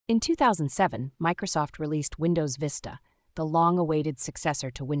In 2007, Microsoft released Windows Vista, the long-awaited successor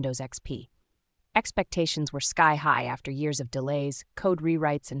to Windows XP. Expectations were sky high after years of delays, code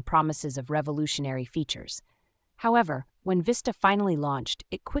rewrites, and promises of revolutionary features. However, when Vista finally launched,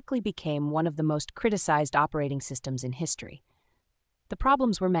 it quickly became one of the most criticized operating systems in history. The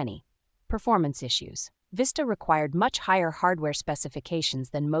problems were many. Performance issues. Vista required much higher hardware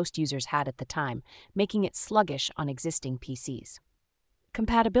specifications than most users had at the time, making it sluggish on existing PCs.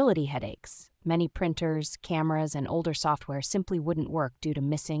 Compatibility headaches. Many printers, cameras, and older software simply wouldn't work due to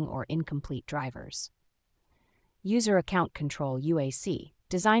missing or incomplete drivers. User Account Control (UAC).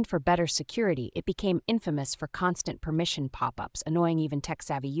 Designed for better security, it became infamous for constant permission pop-ups, annoying even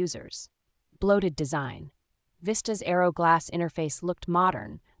tech-savvy users. Bloated design. Vista's Aero Glass interface looked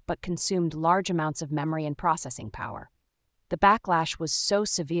modern, but consumed large amounts of memory and processing power. The backlash was so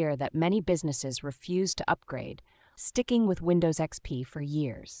severe that many businesses refused to upgrade, sticking with Windows XP for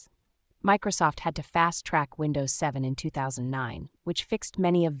years. Microsoft had to fast-track Windows 7 in 2009, which fixed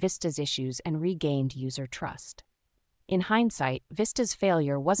many of Vista's issues and regained user trust. In hindsight, Vista's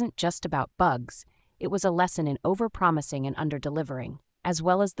failure wasn't just about bugs, it was a lesson in overpromising and underdelivering, as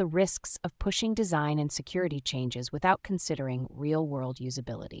well as the risks of pushing design and security changes without considering real-world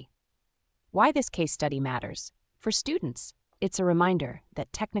usability. Why this case study matters? For students, it's a reminder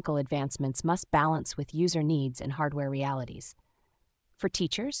that technical advancements must balance with user needs and hardware realities. For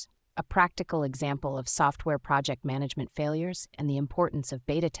teachers, a practical example of software project management failures and the importance of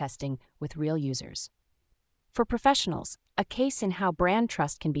beta testing with real users. For professionals, a case in how brand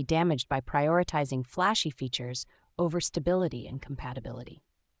trust can be damaged by prioritizing flashy features over stability and compatibility.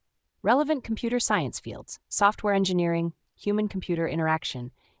 Relevant computer science fields, software engineering, human-computer interaction,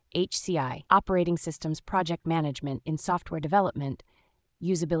 HCI, operating systems project management in software development,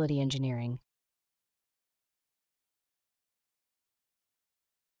 usability engineering,